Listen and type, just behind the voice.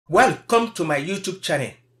Welcome to my YouTube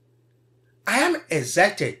channel. I am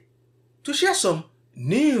excited to share some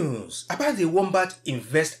news about the Wombat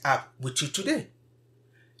Invest app with you today.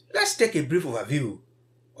 Let's take a brief overview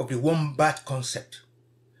of the Wombat concept.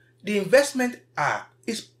 The investment app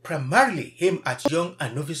is primarily aimed at young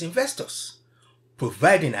and novice investors,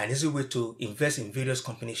 providing an easy way to invest in various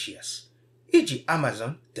company shares, e.g.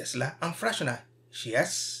 Amazon, Tesla, and fractional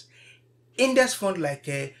shares, index funds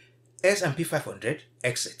like S&P 500,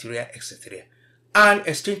 etc., etc., and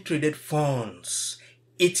exchange-traded funds,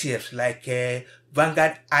 ETFs like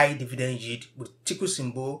Vanguard High Dividend Yield with ticker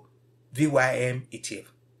symbol VYM ETF.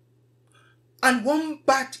 And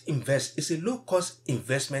Wombat Invest is a low-cost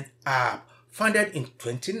investment app founded in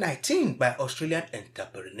 2019 by Australian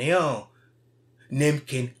entrepreneur named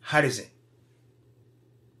Ken Harrison.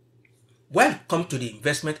 Welcome to the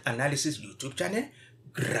Investment Analysis YouTube channel.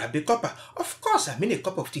 Grab a cuppa, of course I mean a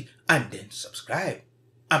cup of tea, and then subscribe.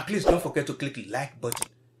 And please don't forget to click the like button.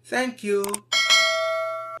 Thank you.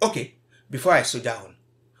 Okay, before I soldier on,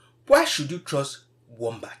 why should you trust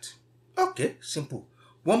Wombat? Okay, simple.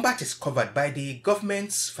 Wombat is covered by the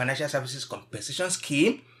government's Financial Services Compensation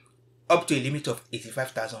Scheme up to a limit of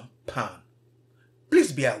 £85,000.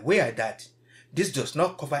 Please be aware that this does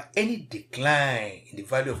not cover any decline in the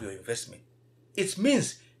value of your investment. It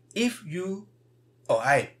means if you or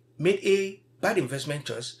I made a bad investment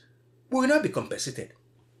choice, we will not be compensated.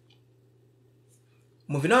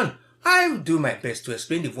 Moving on, I will do my best to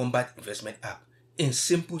explain the Wombat investment app in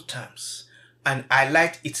simple terms and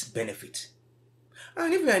highlight its benefit.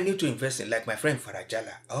 And if you are new to investing, like my friend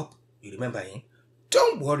Farajala, I hope you remember him,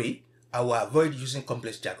 don't worry, I will avoid using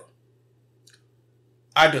complex jargon.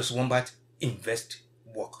 How does Wombat Invest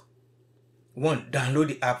work? 1. Download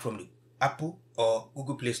the app from the Apple or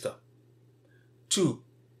Google Play Store. 2.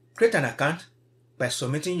 Create an account by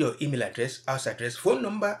submitting your email address, house address, phone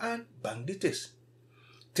number, and bank details.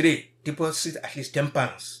 3. Deposit at least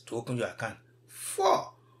 £10 to open your account.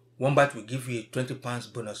 4. Wombat will give you a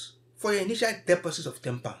 £20 bonus for your initial deposit of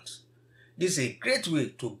 £10. This is a great way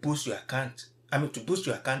to boost your account.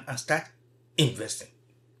 And start investing.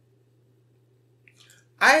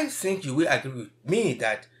 I think you will agree with me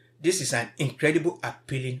that this is an incredible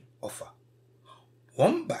appealing offer.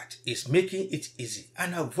 Wombat is making it easy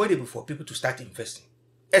and avoidable for people to start investing.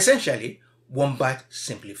 Essentially, Wombat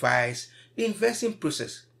simplifies the investing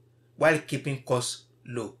process while keeping costs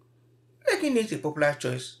low, making it a popular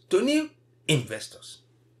choice to new investors.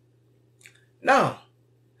 Now,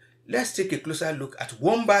 let's take a closer look at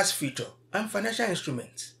Wombat's feature and financial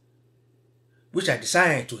instruments, which are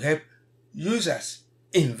designed to help users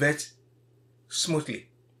invest smoothly.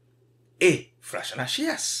 A. Fractional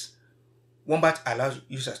shares. Wombat allows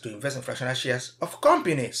users to invest in fractional shares of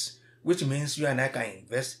companies, which means you and I can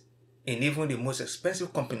invest in even the most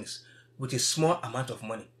expensive companies with a small amount of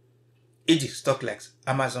money, e.g. stock like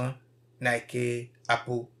Amazon, Nike,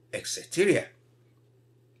 Apple, etc.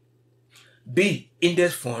 B.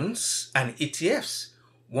 Index funds and ETFs.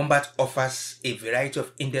 Wombat offers a variety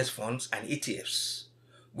of index funds and ETFs,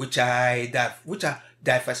 which are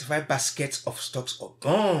diversified baskets of stocks or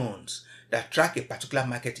bonds that track a particular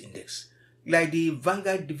market index, like the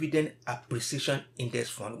Vanguard Dividend Appreciation Index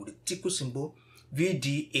Fund with the ticker symbol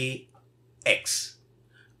VDAX,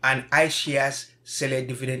 and iShares Select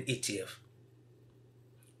Dividend ETF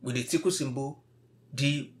with the ticker symbol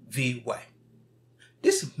DVY.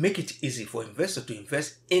 This makes it easy for investors to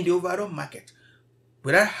invest in the overall market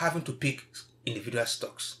without having to pick individual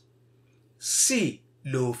stocks. C.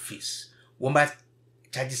 Low fees. Wombat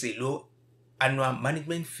charges a low annual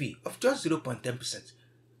management fee of just 0.10%,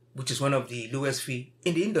 which is one of the lowest fees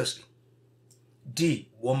in the industry. D.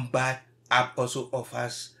 Wombat app also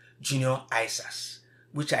offers junior ISAs,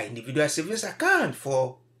 which are individual savings accounts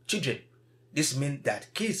for children. This means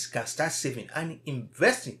that kids can start saving and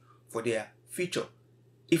investing for their future,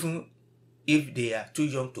 even if they are too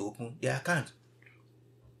young to open their account.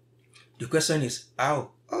 The question is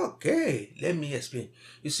how? Okay, let me explain.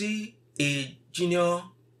 You see, a junior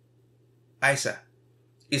ISA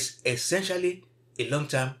is essentially a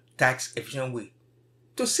long-term tax-efficient way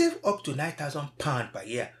to save up to £9,000 per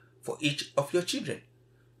year for each of your children,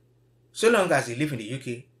 so long as they live in the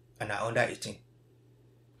UK and are under 18.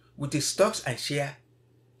 With the stocks and share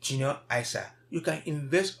junior ISA, you can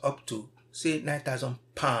invest up to, say,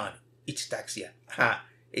 £9,000 each tax year.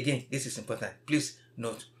 Again, this is important. Please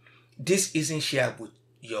note, this isn't shared with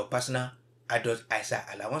your personal adult ISA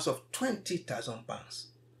allowance of £20,000.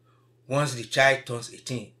 Once the child turns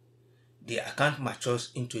 18, the account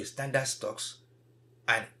matures into a standard stocks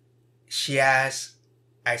and shares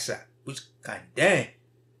ISA, which can then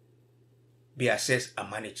be accessed and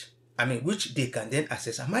managed. Which they can then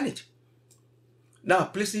access and manage. Now,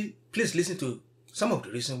 please listen to some of the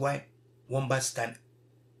reasons why Wombat stand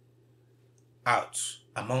out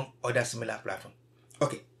among other similar platforms.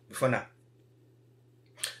 Okay, before now,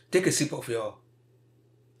 take a sip of your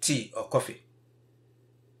tea or coffee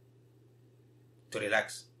to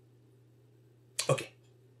relax. Okay,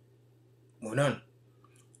 moving on.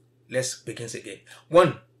 Let's begin again.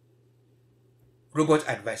 1. Robot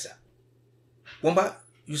advisor. Wombat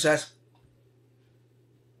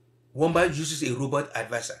uses a robot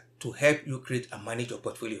advisor to help you create and manage your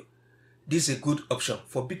portfolio. This is a good option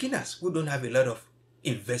for beginners who don't have a lot of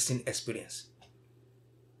investing experience.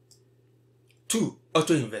 2.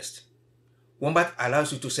 Auto invest. Wombat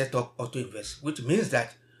allows you to set up auto invest, which means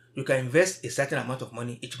that you can invest a certain amount of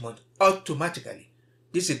money each month automatically.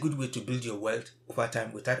 This is a good way to build your wealth over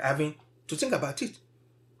time without having to think about it.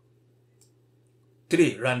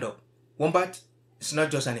 3. Roundup. Wombat is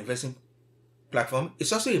not just an investing platform,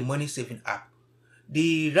 it's also a money saving app.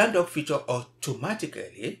 The roundup feature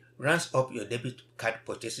automatically rounds up your debit card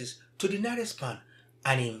purchases to the nearest pound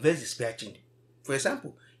and invests the spare change. For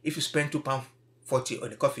example, if you spend £2.40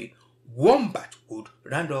 on a coffee, Wombat would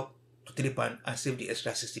round up to £3 and save the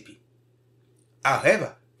extra 60p.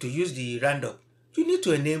 However, to use the roundup, you need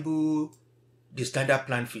to enable the standard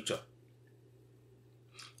plan feature.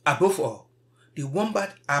 Above all, the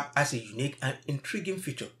Wombat app has a unique and intriguing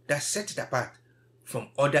feature that sets it apart from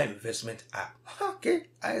other investment apps. Okay,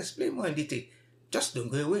 I'll explain more in detail. Just don't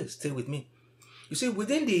go away, stay with me. You see,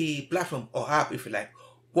 within the platform or app, if you like,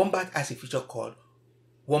 Wombat has a feature called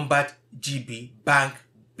Wombat GB Bank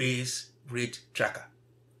Base Rate Tracker.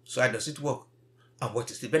 So how does it work? And what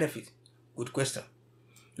is the benefit? Good question.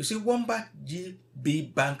 You see, Wombat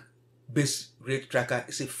GB Bank Base Rate Tracker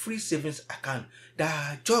is a free savings account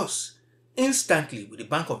that adjusts instantly with the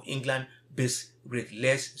Bank of England base rate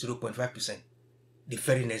less 0.5% the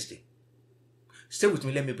very next day. Stay with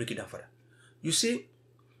me, let me break it down further. You see,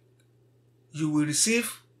 you will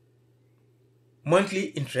receive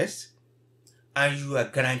monthly interest and you are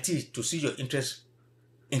guaranteed to see your interest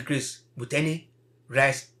increase with any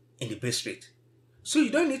rise in the base rate. So you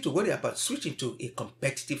don't need to worry about switching to a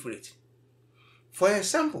competitive rate. For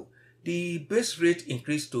example, the base rate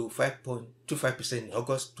increased to 5.25% in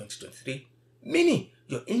August 2023, meaning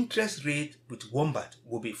your interest rate with Wombat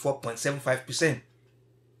will be 4.75%.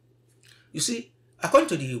 You see, according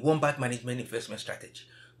to the Wombat Management Investment Strategy,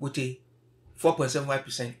 with a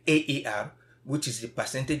 4.75% AER, which is the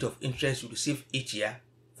percentage of interest you receive each year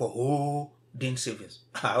for holding savings.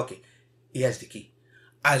 Okay, here's the key.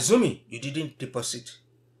 Assuming you didn't deposit,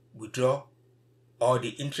 withdraw, or the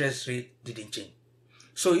interest rate didn't change.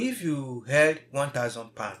 So if you held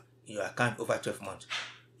 £1,000 in your account over 12 months,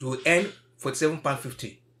 you will earn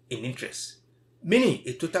 £47.50 in interest, meaning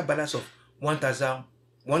a total balance of £1,000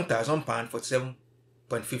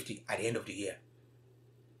 £47.50 at the end of the year.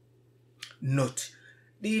 Note,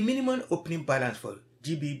 the minimum opening balance for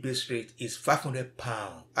GB base rate is £500.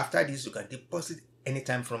 After this, you can deposit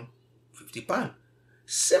anytime from £50.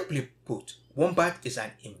 Simply put, Wombat is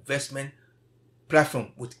an investment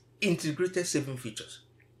platform with integrated saving features.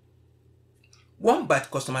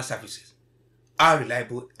 Wombat customer services, how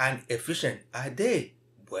reliable and efficient are they?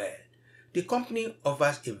 Well, the company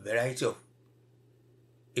offers a variety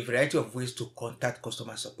of ways to contact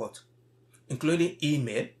customer support, including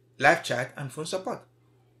email, live chat, and phone support.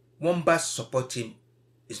 Wombat's support team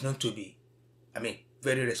is known to be,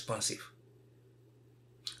 very responsive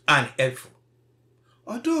and helpful.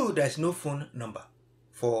 Although there is no phone number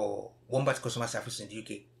for Wombat customer service in the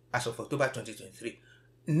UK as of October 2023,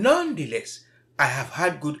 nonetheless, I have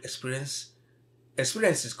had good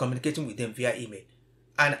experiences communicating with them via email,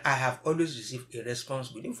 and I have always received a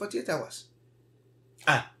response within 48 hours.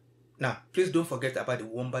 Now, please don't forget about the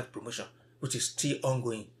Wombat promotion, which is still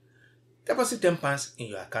ongoing. Deposit £10 in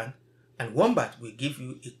your account, and Wombat will give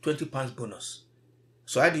you a £20 bonus.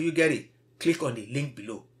 So how do you get it? Click on the link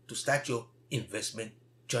below to start your investment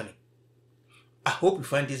journey. I hope you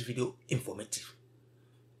find this video informative.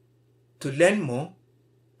 To learn more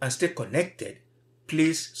and stay connected,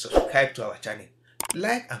 please subscribe to our channel,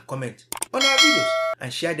 like and comment on our videos,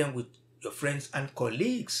 and share them with your friends and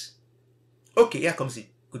colleagues. Okay, here comes the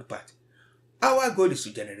good part. Our goal is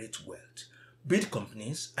to generate wealth, build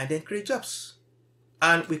companies, and then create jobs.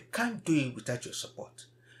 And we can't do it without your support.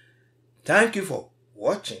 Thank you for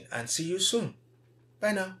watching and see you soon.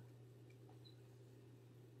 Bye now.